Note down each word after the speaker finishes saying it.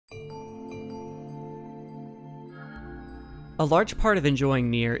A large part of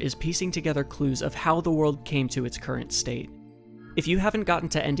enjoying NieR is piecing together clues of how the world came to its current state. If you haven't gotten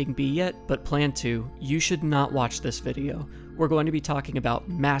to ending B yet, but plan to, you should not watch this video. We're going to be talking about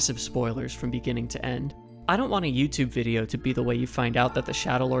massive spoilers from beginning to end. I don't want a YouTube video to be the way you find out that the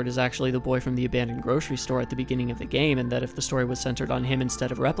Shadowlord is actually the boy from the abandoned grocery store at the beginning of the game, and that if the story was centered on him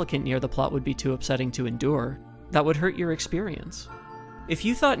instead of Replicant NieR, the plot would be too upsetting to endure. That would hurt your experience. If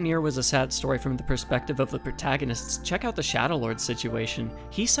you thought NieR was a sad story from the perspective of the protagonists, check out the Shadowlord situation.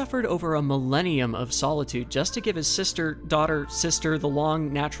 He suffered over a millennium of solitude just to give his sister the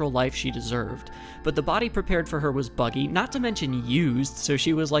long, natural life she deserved. But the body prepared for her was buggy, not to mention used, so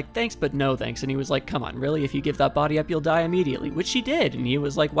she was like, thanks but no thanks, and he was like, come on, really? If you give that body up, you'll die immediately, which she did, and he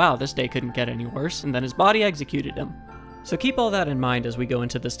was like, wow, this day couldn't get any worse, and then his body executed him. So keep all that in mind as we go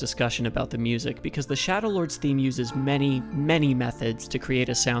into this discussion about the music, because the Shadowlord's theme uses many, many methods to create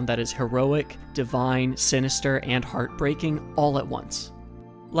a sound that is heroic, divine, sinister, and heartbreaking all at once.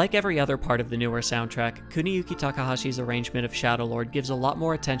 Like every other part of the newer soundtrack, Keiichi Takahashi's arrangement of Shadowlord gives a lot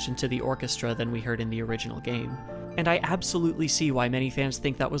more attention to the orchestra than we heard in the original game. And I absolutely see why many fans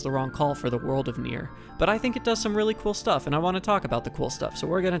think that was the wrong call for the world of NieR, but I think it does some really cool stuff, and I want to talk about the cool stuff, so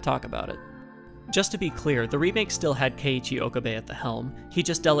we're going to talk about it. Just to be clear, the remake still had Keiichi Okabe at the helm. He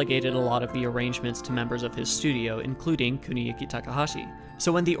just delegated a lot of the arrangements to members of his studio, including Keiichi Takahashi.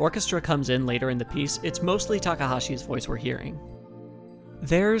 So when the orchestra comes in later in the piece, it's mostly Takahashi's voice we're hearing.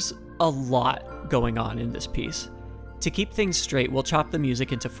 There's a lot going on in this piece. To keep things straight, we'll chop the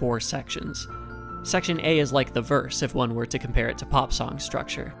music into 4 sections. Section A is like the verse, if one were to compare it to pop song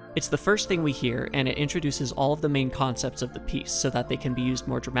structure. It's the first thing we hear, and it introduces all of the main concepts of the piece so that they can be used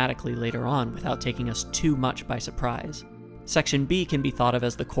more dramatically later on without taking us too much by surprise. Section B can be thought of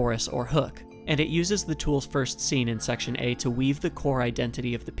as the chorus or hook, and it uses the tools first seen in Section A to weave the core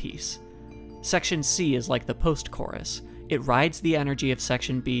identity of the piece. Section C is like the post-chorus. It rides the energy of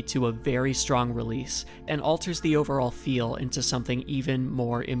Section B to a very strong release, and alters the overall feel into something even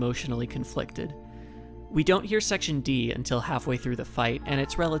more emotionally conflicted. We don't hear Section D until halfway through the fight, and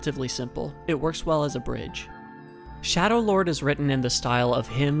it's relatively simple. It works well as a bridge. Shadowlord is written in the style of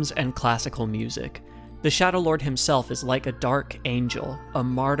hymns and classical music. The Shadowlord himself is like a dark angel, a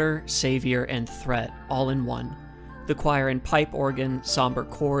martyr, savior, and threat, all in one. The choir and pipe organ, somber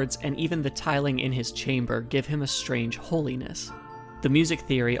chords, and even the tiling in his chamber give him a strange holiness. The music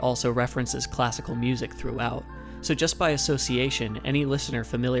theory also references classical music throughout. So just by association, any listener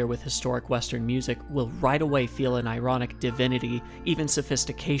familiar with historic Western music will right away feel an ironic divinity, even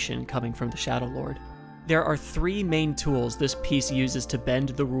sophistication, coming from the Shadowlord. There are 3 main tools this piece uses to bend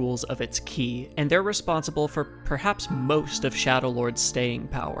the rules of its key, and they're responsible for perhaps most of Shadowlord's staying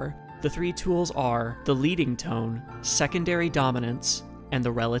power. The 3 tools are the leading tone, secondary dominance, and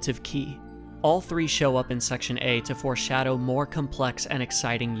the relative key. All 3 show up in Section A to foreshadow more complex and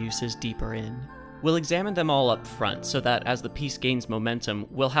exciting uses deeper in. We'll examine them all up front, so that as the piece gains momentum,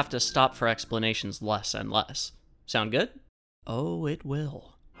 we'll have to stop for explanations less and less. Sound good? Oh, it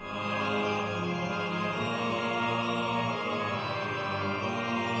will.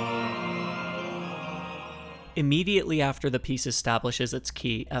 Immediately after the piece establishes its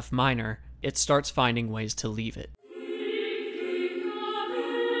key, F minor, it starts finding ways to leave it.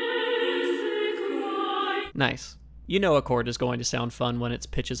 Nice. You know a chord is going to sound fun when its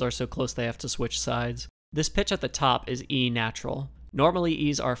pitches are so close they have to switch sides. This pitch at the top is E natural. Normally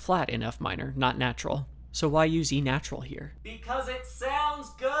E's are flat in F minor, not natural. So why use E natural here? Because it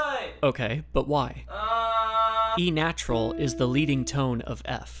sounds good! Okay, but why? E natural is the leading tone of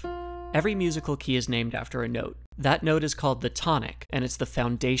F. Every musical key is named after a note. That note is called the tonic, and it's the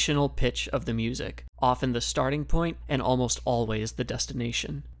foundational pitch of the music, often the starting point and almost always the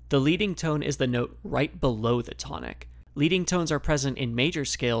destination. The leading tone is the note right below the tonic. Leading tones are present in major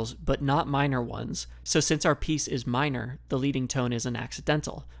scales, but not minor ones, so since our piece is minor, the leading tone is an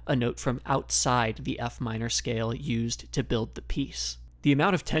accidental, a note from outside the F minor scale used to build the piece. The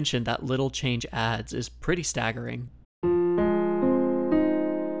amount of tension that little change adds is pretty staggering.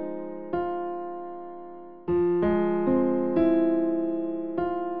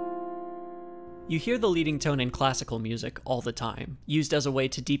 You hear the leading tone in classical music all the time, used as a way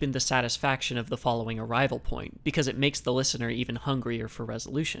to deepen the satisfaction of the following arrival point, because it makes the listener even hungrier for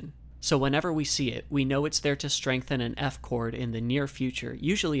resolution. So whenever we see it, we know it's there to strengthen an F chord in the near future,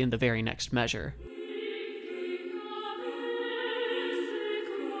 usually in the very next measure.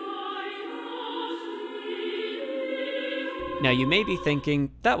 Now you may be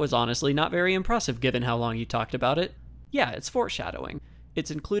thinking, that was honestly not very impressive given how long you talked about it. Yeah, it's foreshadowing. It's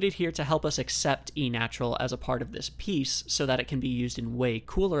included here to help us accept E natural as a part of this piece so that it can be used in way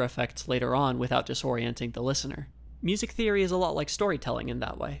cooler effects later on without disorienting the listener. Music theory is a lot like storytelling in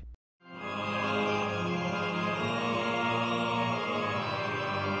that way.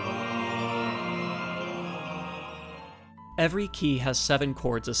 Every key has 7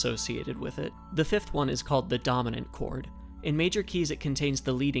 chords associated with it. The 5th one is called the dominant chord. In major keys it contains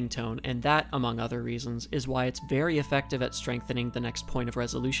the leading tone, and that, among other reasons, is why it's very effective at strengthening the next point of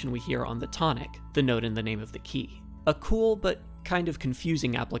resolution we hear on the tonic, the note in the name of the key. A cool but kind of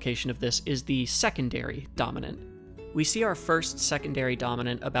confusing application of this is the secondary dominant. We see our first secondary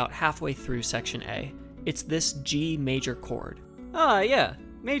dominant about halfway through section A. It's this G major chord. Ah, yeah,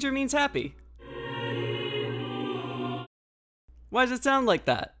 major means happy. Why does it sound like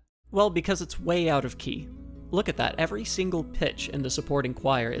that? Well, because it's way out of key. Look at that, every single pitch in the supporting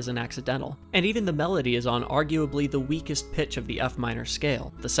choir is an accidental, and even the melody is on arguably the weakest pitch of the F minor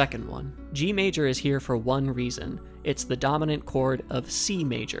scale, the second one. G major is here for one reason. It's the dominant chord of C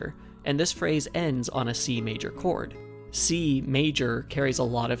major, and this phrase ends on a C major chord. C major carries a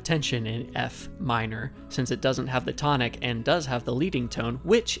lot of tension in F minor, since it doesn't have the tonic and does have the leading tone,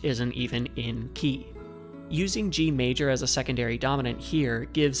 which isn't even in key. Using G major as a secondary dominant here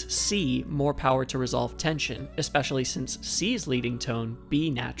gives C more power to resolve tension, especially since C's leading tone, B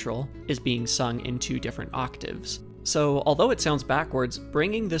natural, is being sung in 2 different octaves. So, although it sounds backwards,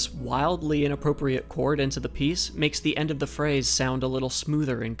 bringing this wildly inappropriate chord into the piece makes the end of the phrase sound a little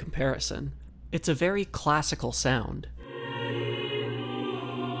smoother in comparison. It's a very classical sound.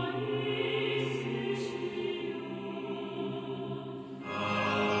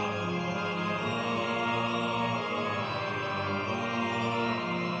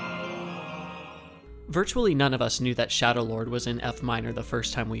 Virtually none of us knew that Shadowlord was in F minor the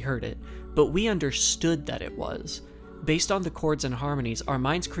first time we heard it, but we understood that it was. Based on the chords and harmonies, our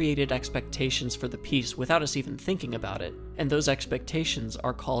minds created expectations for the piece without us even thinking about it, and those expectations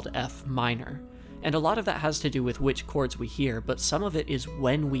are called F minor. And a lot of that has to do with which chords we hear, but some of it is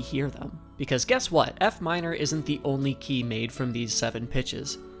when we hear them. Because guess what? F minor isn't the only key made from these 7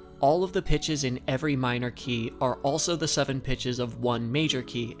 pitches. All of the pitches in every minor key are also the 7 pitches of one major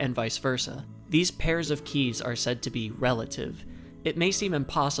key, and vice versa. These pairs of keys are said to be relative. It may seem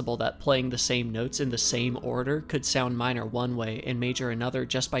impossible that playing the same notes in the same order could sound minor one way and major another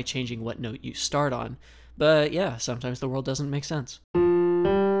just by changing what note you start on, but yeah, sometimes the world doesn't make sense.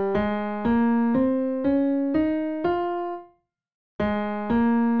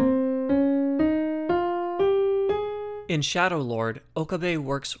 In Shadowlord, Okabe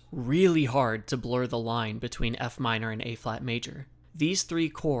works really hard to blur the line between F minor and A flat major. These 3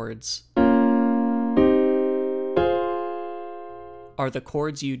 chords are the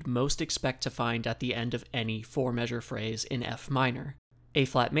chords you'd most expect to find at the end of any 4-measure phrase in F minor. A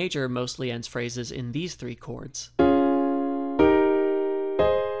flat major mostly ends phrases in these 3 chords.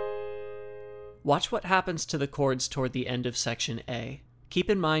 Watch what happens to the chords toward the end of section A.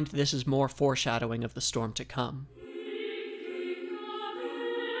 Keep in mind this is more foreshadowing of the storm to come.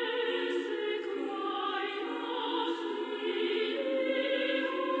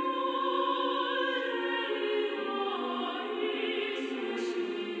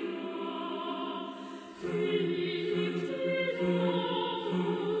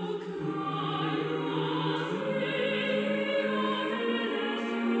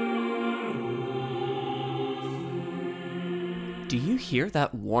 Do you hear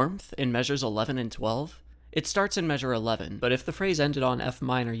that warmth in measures 11 and 12? It starts in measure 11, but if the phrase ended on F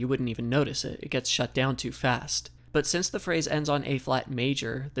minor, you wouldn't even notice it. It gets shut down too fast. But since the phrase ends on A flat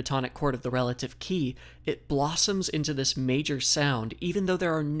major, the tonic chord of the relative key, it blossoms into this major sound even though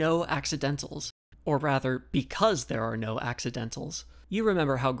there are no accidentals. Or rather, because there are no accidentals. You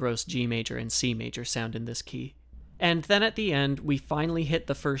remember how gross G major and C major sound in this key. And then at the end, we finally hit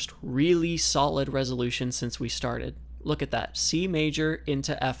the first really solid resolution since we started. Look at that, C major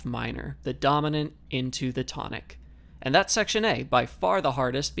into F minor, the dominant into the tonic. And that's section A, by far the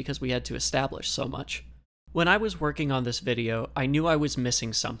hardest because we had to establish so much. When I was working on this video, I knew I was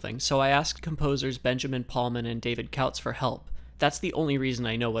missing something, so I asked composers Benjamin Paulman and David Kautz for help. That's the only reason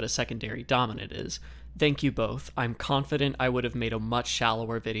I know what a secondary dominant is. Thank you both. I'm confident I would have made a much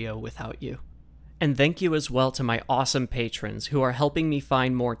shallower video without you. And thank you as well to my awesome patrons who are helping me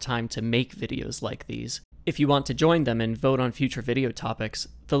find more time to make videos like these. If you want to join them and vote on future video topics,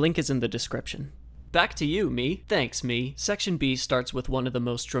 the link is in the description. Back to you, Me. Thanks, Me. Section B starts with one of the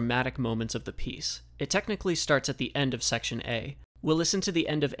most dramatic moments of the piece. It technically starts at the end of section A. We'll listen to the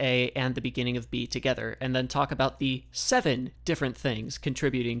end of A and the beginning of B together, and then talk about the 7 different things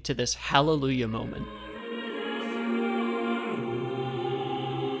contributing to this hallelujah moment.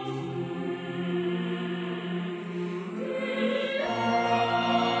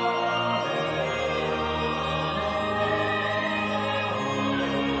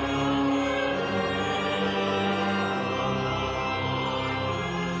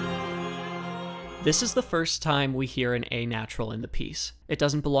 This is the first time we hear an A natural in the piece. It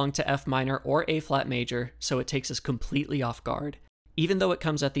doesn't belong to F minor or A flat major, so it takes us completely off guard. Even though it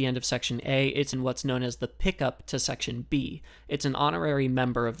comes at the end of section A, it's in what's known as the pickup to section B. It's an honorary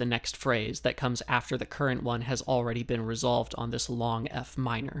member of the next phrase that comes after the current one has already been resolved on this long F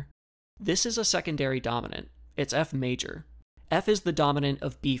minor. This is a secondary dominant. It's F major. F is the dominant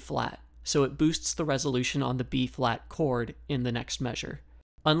of B flat, so it boosts the resolution on the B flat chord in the next measure.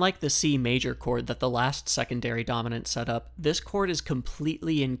 Unlike the C major chord that the last secondary dominant set up, this chord is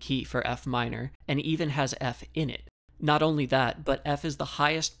completely in key for F minor, and even has F in it. Not only that, but F is the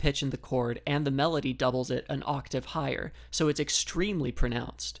highest pitch in the chord, and the melody doubles it an octave higher, so it's extremely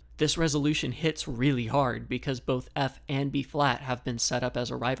pronounced. This resolution hits really hard because both F and B flat have been set up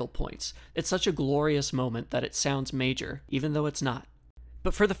as arrival points. It's such a glorious moment that it sounds major, even though it's not.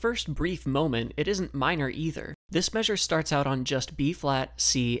 But for the first brief moment, it isn't minor either. This measure starts out on just B flat,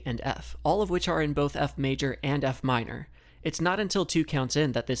 C, and F, all of which are in both F major and F minor. It's not until 2 counts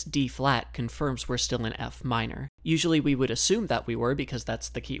in that this D flat confirms we're still in F minor. Usually we would assume that we were because that's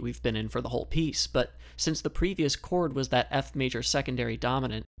the key we've been in for the whole piece, but since the previous chord was that F major secondary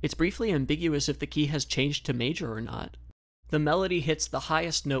dominant, it's briefly ambiguous if the key has changed to major or not. The melody hits the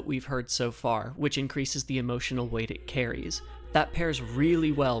highest note we've heard so far, which increases the emotional weight it carries. That pairs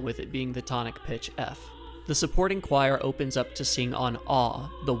really well with it being the tonic pitch F. The supporting choir opens up to sing on aw,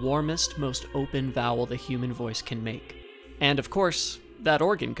 the warmest, most open vowel the human voice can make. And of course, that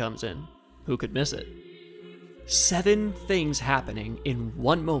organ comes in. Who could miss it? 7 things happening in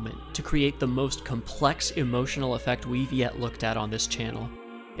one moment to create the most complex emotional effect we've yet looked at on this channel.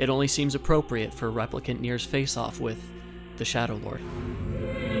 It only seems appropriate for Replicant NieR's face-off with the Shadowlord.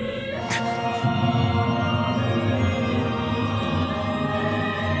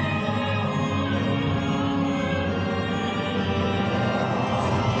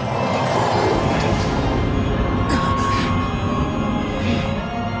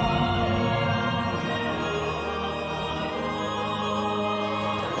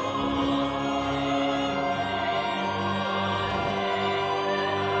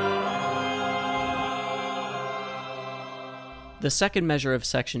 The second measure of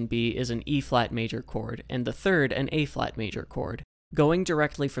section B is an E-flat major chord, and the third an A-flat major chord. Going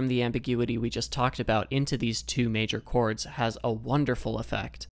directly from the ambiguity we just talked about into these 2 major chords has a wonderful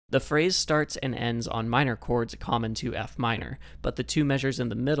effect. The phrase starts and ends on minor chords common to F minor, but the 2 measures in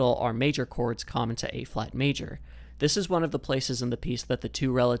the middle are major chords common to A-flat major. This is one of the places in the piece that the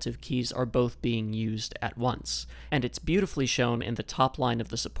 2 relative keys are both being used at once, and it's beautifully shown in the top line of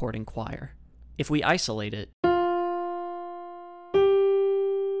the supporting choir. If we isolate it,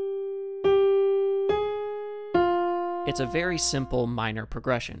 it's a very simple minor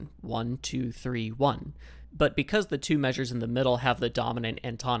progression, 1, 2, 3, 1. But because the 2 measures in the middle have the dominant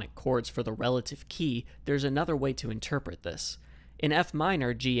and tonic chords for the relative key, there's another way to interpret this. In F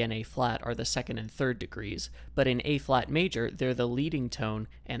minor, G and A flat are the 2nd and 3rd degrees, but in A flat major, they're the leading tone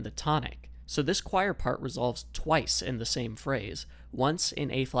and the tonic. So this choir part resolves twice in the same phrase, once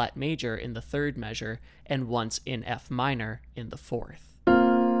in A flat major in the 3rd measure, and once in F minor in the 4th.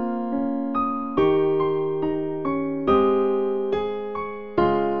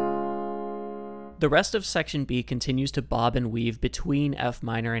 The rest of section B continues to bob and weave between F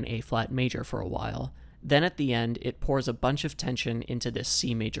minor and A flat major for a while. Then at the end, it pours a bunch of tension into this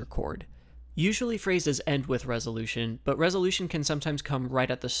C major chord. Usually phrases end with resolution, but resolution can sometimes come right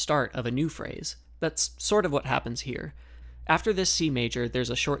at the start of a new phrase. That's sort of what happens here. After this C major, there's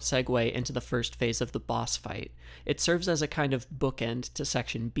a short segue into the first phase of the boss fight. It serves as a kind of bookend to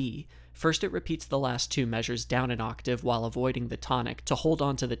section B. First it repeats the last 2 measures down an octave while avoiding the tonic to hold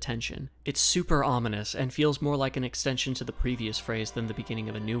on to the tension. It's super ominous and feels more like an extension to the previous phrase than the beginning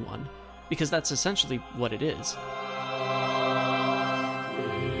of a new one, because that's essentially what it is.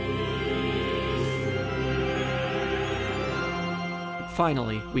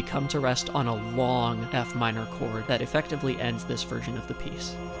 Finally, we come to rest on a long F minor chord that effectively ends this version of the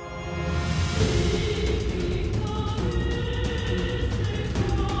piece.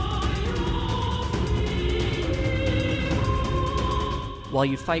 While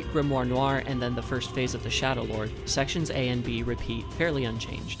you fight Grimoire Noir and then the first phase of the Shadowlord, sections A and B repeat fairly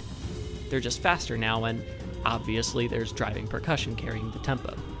unchanged. They're just faster now, and obviously there's driving percussion carrying the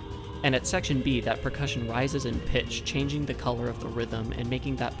tempo. And at section B, that percussion rises in pitch, changing the color of the rhythm and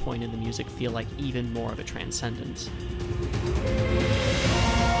making that point in the music feel like even more of a transcendence.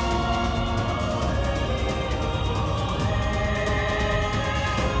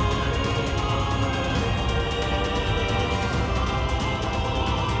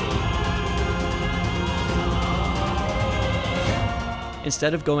 In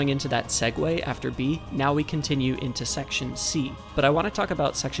Instead of going into that segue after B, now we continue into section C. But I want to talk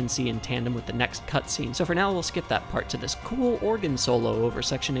about section C in tandem with the next cutscene, so for now we'll skip that part to this cool organ solo over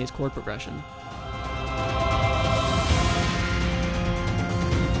section A's chord progression.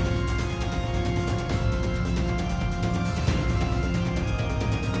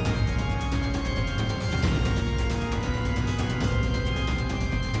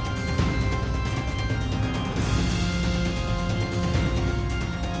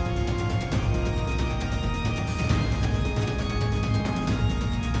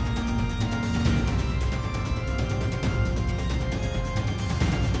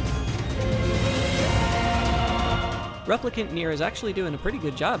 Replicant NieR is actually doing a pretty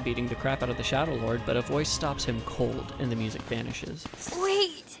good job beating the crap out of the Shadowlord, but a voice stops him cold and the music vanishes.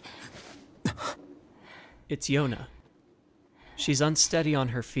 Wait! It's Yonah. She's unsteady on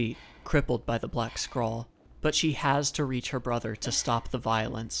her feet, crippled by the black scrawl, but she has to reach her brother to stop the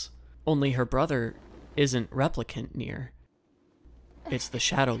violence. Only her brother isn't Replicant NieR. It's the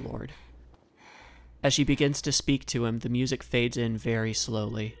Shadowlord. As she begins to speak to him, the music fades in very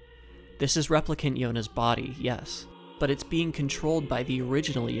slowly. This is Replicant Yonah's body, yes, but it's being controlled by the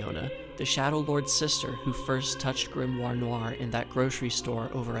original Yonah, the Shadowlord's sister who first touched Grimoire Noir in that grocery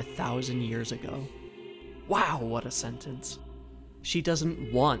store over 1,000 years ago. Wow, what a sentence. She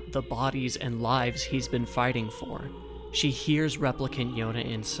doesn't want the bodies and lives he's been fighting for. She hears Replicant Yonah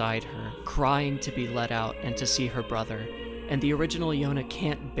inside her, crying to be let out and to see her brother, and the original Yonah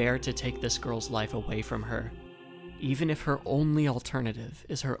can't bear to take this girl's life away from her, even if her only alternative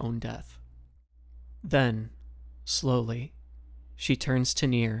is her own death. Then, slowly, she turns to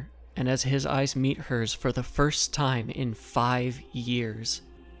NieR, and as his eyes meet hers for the first time in 5 years,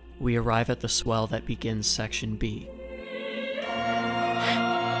 we arrive at the swell that begins section B.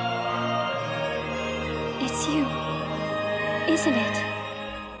 It's you, isn't it?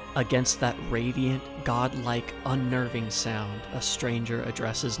 Against that radiant, godlike, unnerving sound, a stranger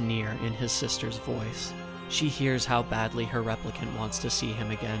addresses NieR in his sister's voice. She hears how badly her replicant wants to see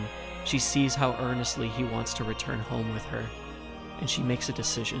him again. She sees how earnestly he wants to return home with her, and she makes a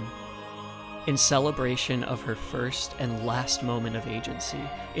decision. In celebration of her first and last moment of agency,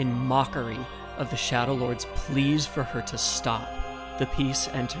 in mockery of the Shadowlord's pleas for her to stop, the piece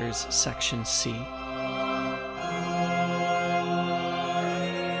enters section C.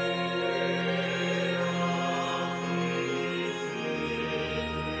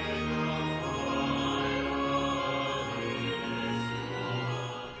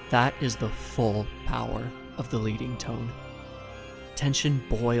 That is the full power of the leading tone. Tension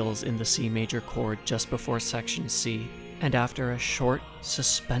boils in the C major chord just before section C, and after a short,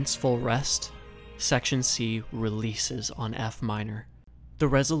 suspenseful rest, section C releases on F minor. The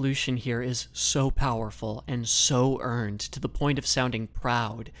resolution here is so powerful and so earned to the point of sounding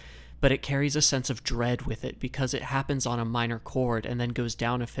proud, but it carries a sense of dread with it because it happens on a minor chord and then goes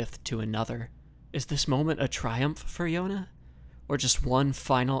down a fifth to another. Is this moment a triumph for Yonah? Or just one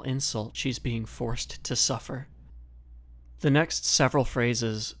final insult she's being forced to suffer? The next several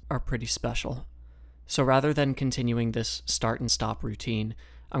phrases are pretty special, so rather than continuing this start and stop routine,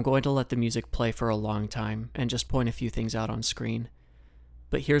 I'm going to let the music play for a long time and just point a few things out on screen.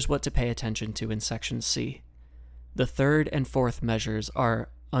 But here's what to pay attention to in section C. The third and fourth measures are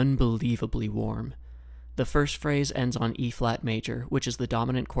unbelievably warm. The first phrase ends on E flat major, which is the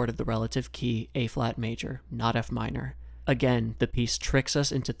dominant chord of the relative key A flat major, not F minor. Again, the piece tricks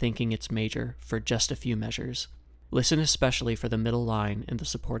us into thinking it's major for just a few measures. Listen especially for the middle line in the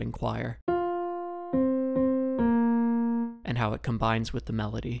supporting choir, and how it combines with the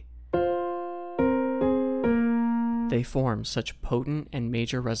melody. They form such potent and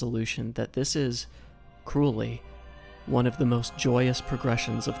major resolution that this is, cruelly, one of the most joyous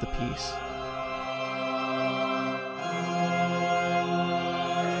progressions of the piece.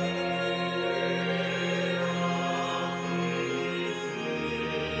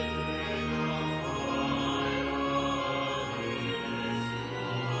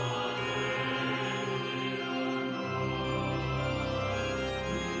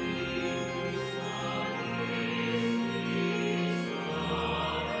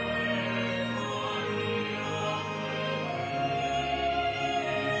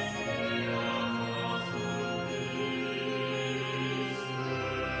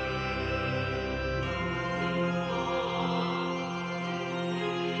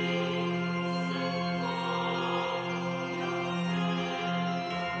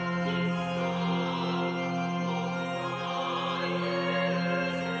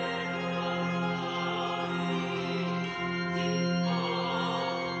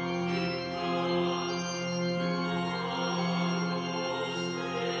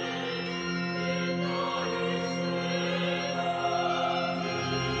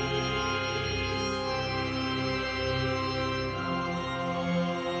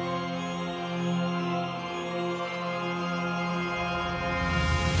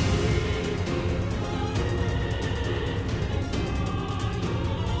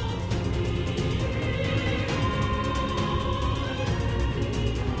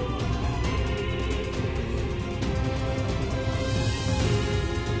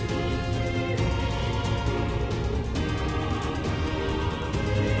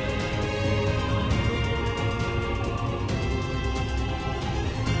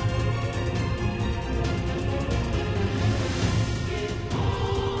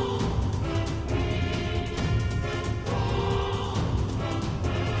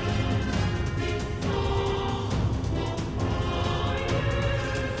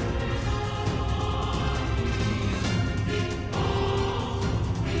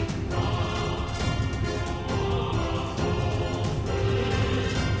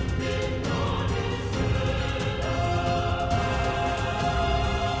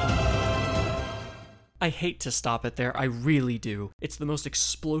 I hate to stop it there, I really do. It's the most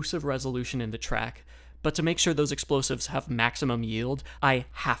explosive resolution in the track, but to make sure those explosives have maximum yield, I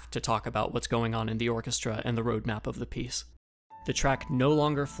have to talk about what's going on in the orchestra and the roadmap of the piece. The track no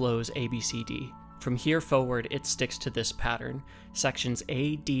longer flows ABCD. From here forward, it sticks to this pattern. Sections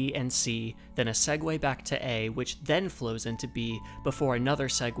A, D, and C, then a segue back to A, which then flows into B, before another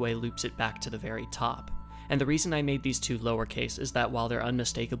segue loops it back to the very top. And the reason I made these two lowercase is that while they're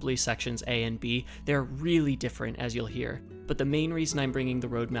unmistakably sections A and B, they're really different, as you'll hear. But the main reason I'm bringing the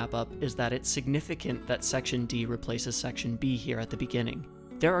roadmap up is that it's significant that section D replaces section B here at the beginning.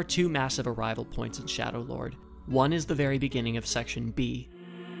 There are two massive arrival points in Shadowlord. One is the very beginning of section B,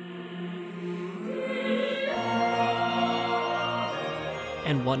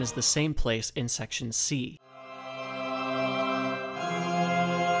 and one is the same place in section C.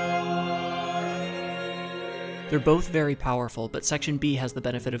 They're both very powerful, but section B has the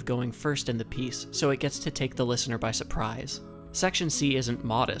benefit of going first in the piece, so it gets to take the listener by surprise. Section C isn't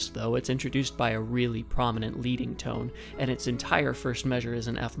modest, though. It's introduced by a really prominent leading tone, and its entire first measure is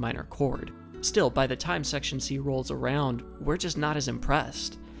an F minor chord. Still, by the time section C rolls around, we're just not as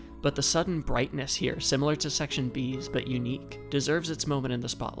impressed. But the sudden brightness here, similar to section B's but unique, deserves its moment in the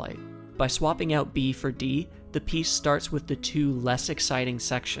spotlight. By swapping out B for D, the piece starts with the two less exciting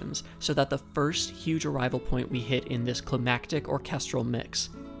sections, so that the first huge arrival point we hit in this climactic orchestral mix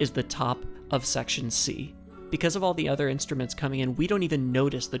is the top of section C. Because of all the other instruments coming in, we don't even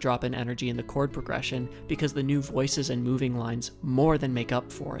notice the drop in energy in the chord progression, because the new voices and moving lines more than make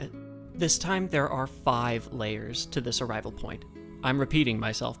up for it. This time there are 5 layers to this arrival point. I'm repeating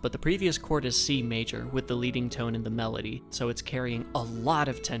myself, but the previous chord is C major with the leading tone in the melody, so it's carrying a lot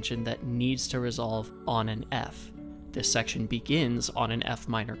of tension that needs to resolve on an F. This section begins on an F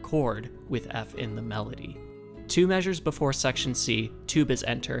minor chord with F in the melody. 2 measures before section C, tubas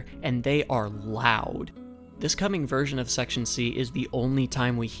enter, and they are loud. This coming version of section C is the only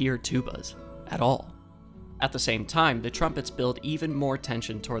time we hear tubas at all. At the same time, the trumpets build even more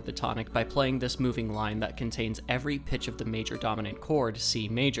tension toward the tonic by playing this moving line that contains every pitch of the major dominant chord, C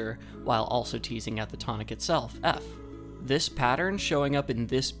major, while also teasing at the tonic itself, F. This pattern showing up in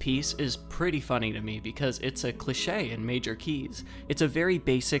this piece is pretty funny to me because it's a cliché in major keys. It's a very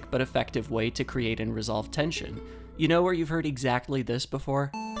basic but effective way to create and resolve tension. You know where you've heard exactly this before?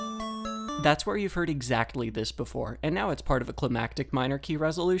 That's where you've heard exactly this before, and now it's part of a climactic minor key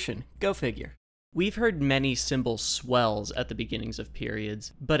resolution. Go figure. We've heard many cymbal swells at the beginnings of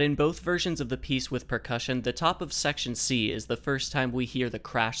periods, but in both versions of the piece with percussion, the top of section C is the first time we hear the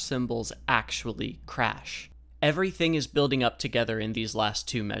crash cymbals actually crash. Everything is building up together in these last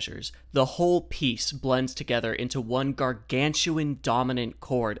 2 measures. The whole piece blends together into one gargantuan dominant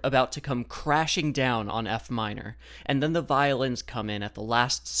chord about to come crashing down on F minor, and then the violins come in at the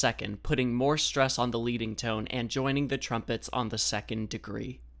last second, putting more stress on the leading tone and joining the trumpets on the second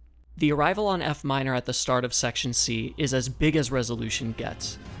degree. The arrival on F minor at the start of section C is as big as resolution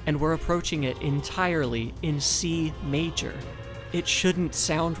gets, and we're approaching it entirely in C major. It shouldn't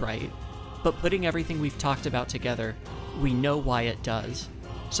sound right, but putting everything we've talked about together, we know why it does.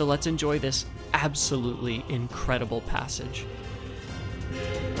 So let's enjoy this absolutely incredible passage.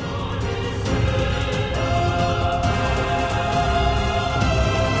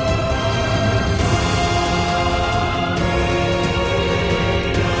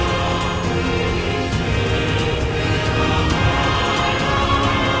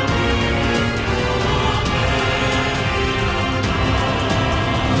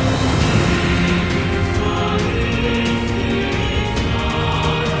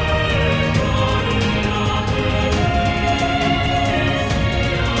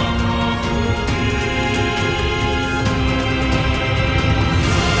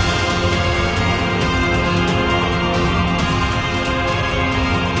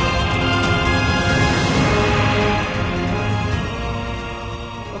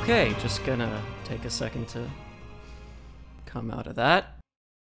 Okay, just gonna take a second to come out of that.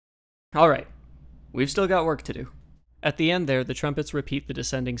 Alright, we've still got work to do. At the end there, the trumpets repeat the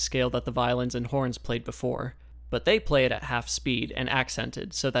descending scale that the violins and horns played before, but they play it at half speed and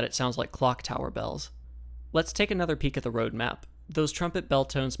accented so that it sounds like clock tower bells. Let's take another peek at the roadmap. Those trumpet bell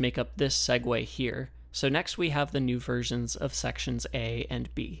tones make up this segue here, so next we have the new versions of sections A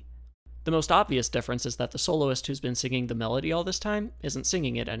and B. The most obvious difference is that the soloist who's been singing the melody all this time isn't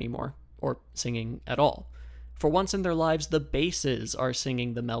singing it anymore, or singing at all. For once in their lives, the basses are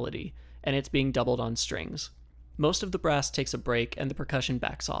singing the melody, and it's being doubled on strings. Most of the brass takes a break and the percussion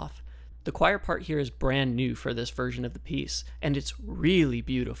backs off. The choir part here is brand new for this version of the piece, and it's really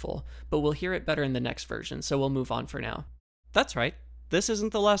beautiful, but we'll hear it better in the next version, so we'll move on for now. That's right, this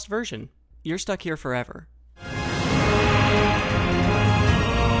isn't the last version. you're stuck here forever.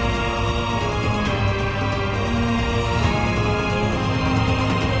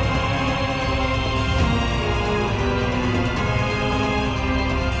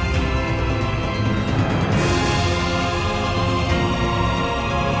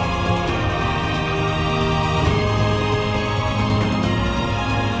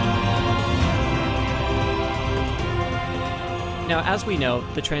 Now, as we know,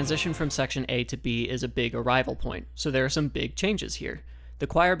 the transition from section A to B is a big arrival point, so there are some big changes here. The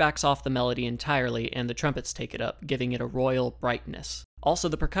choir backs off the melody entirely, and the trumpets take it up, giving it a royal brightness. Also,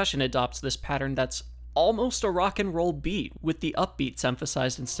 the percussion adopts this pattern that's almost a rock and roll beat, with the upbeats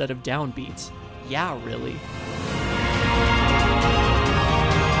emphasized instead of downbeats. Yeah, really.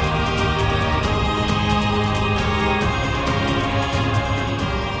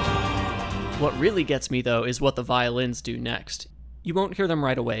 What really gets me, though, is what the violins do next. You won't hear them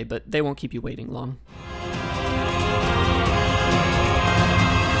right away, but they won't keep you waiting long.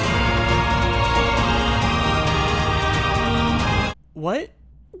 What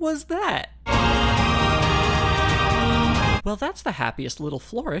was that? Well, that's the happiest little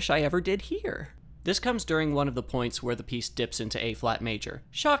flourish I ever did hear. This comes during one of the points where the piece dips into A flat major.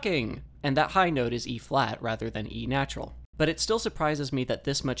 Shocking! And that high note is E flat rather than E natural. But it still surprises me that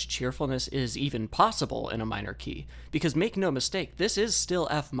this much cheerfulness is even possible in a minor key, because make no mistake, this is still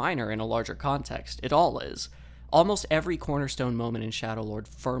F minor in a larger context. It all is. Almost every cornerstone moment in Shadowlord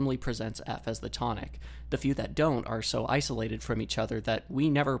firmly presents F as the tonic. The few that don't are so isolated from each other that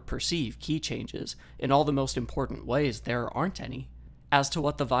we never perceive key changes. In all the most important ways, there aren't any. As to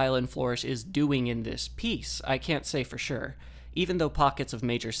what the violin flourish is doing in this piece, I can't say for sure. Even though pockets of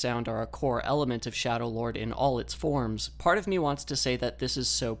major sound are a core element of Shadowlord in all its forms, part of me wants to say that this is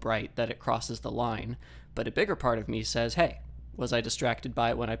so bright that it crosses the line, but a bigger part of me says, hey, was I distracted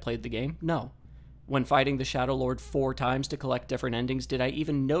by it when I played the game? No. When fighting the Shadowlord 4 times to collect different endings, did I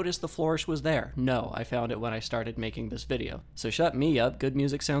even notice the flourish was there? No, I found it when I started making this video. So shut me up, good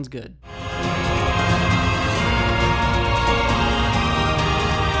music sounds good.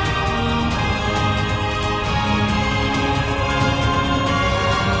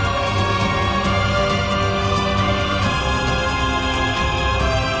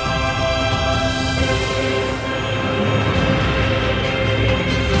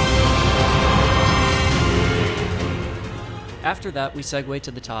 After that, we segue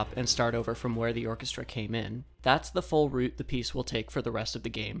to the top and start over from where the orchestra came in. That's the full route the piece will take for the rest of the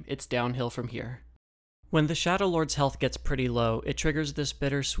game. It's downhill from here. When the Shadowlord's health gets pretty low, it triggers this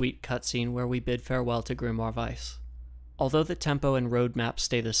bittersweet cutscene where we bid farewell to Grimoire Weiss. Although the tempo and roadmap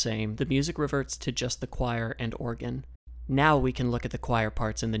stay the same, the music reverts to just the choir and organ. Now we can look at the choir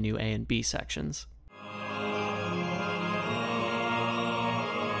parts in the new A and B sections.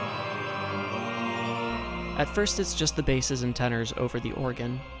 At first it's just the basses and tenors over the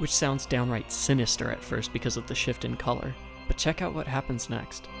organ, which sounds downright sinister at first because of the shift in color, but check out what happens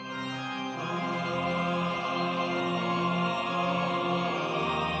next.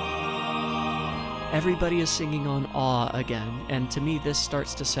 Everybody is singing on Awe again, and to me this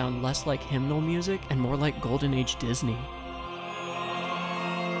starts to sound less like hymnal music and more like Golden Age Disney.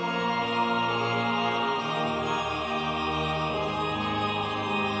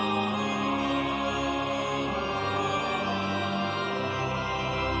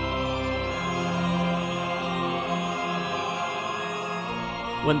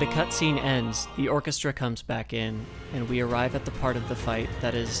 When the cutscene ends, the orchestra comes back in, and we arrive at the part of the fight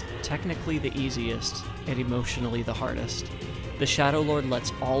that is technically the easiest and emotionally the hardest. The Shadowlord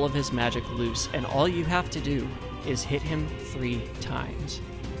lets all of his magic loose, and all you have to do is hit him 3 times.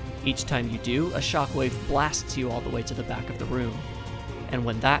 Each time you do, a shockwave blasts you all the way to the back of the room. And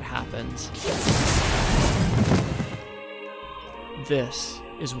when that happens, this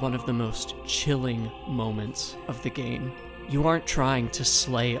is one of the most chilling moments of the game. You aren't trying to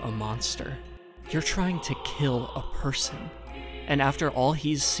slay a monster. You're trying to kill a person. And after all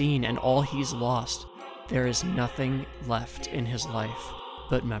he's seen and all he's lost, there is nothing left in his life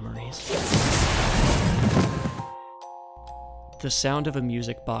but memories. The sound of a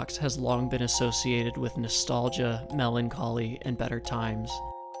music box has long been associated with nostalgia, melancholy, and better times.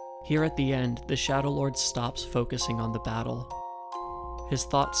 Here at the end, the Shadowlord stops focusing on the battle. His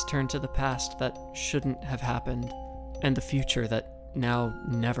thoughts turn to the past that shouldn't have happened, and the future that now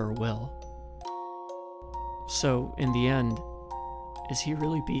never will. So, in the end, is he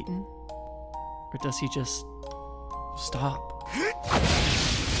really beaten? Or does he just stop?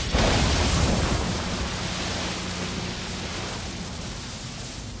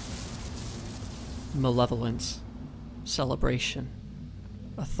 Malevolence, celebration,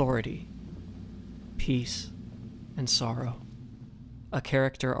 authority, peace, and sorrow. A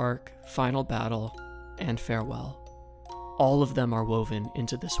character arc, final battle, and farewell. All of them are woven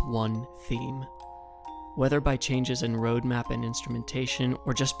into this one theme. Whether by changes in roadmap and instrumentation,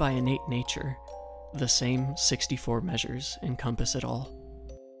 or just by innate nature, the same 64 measures encompass it all.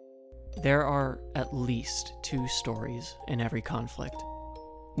 There are at least 2 stories in every conflict.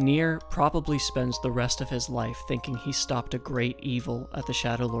 NieR probably spends the rest of his life thinking he stopped a great evil at the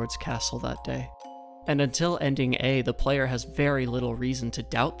Shadowlord's castle that day. And until ending A, the player has very little reason to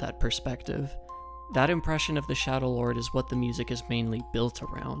doubt that perspective. That impression of the Shadowlord is what the music is mainly built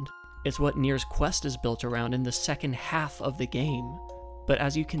around. It's what NieR's quest is built around in the second half of the game. But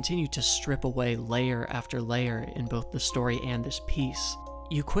as you continue to strip away layer after layer in both the story and this piece,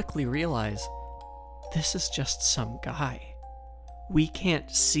 you quickly realize, this is just some guy. We can't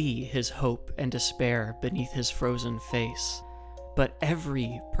see his hope and despair beneath his frozen face, but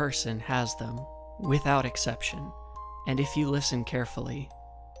every person has them, without exception, and if you listen carefully,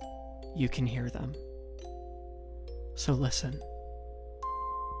 you can hear them. So listen.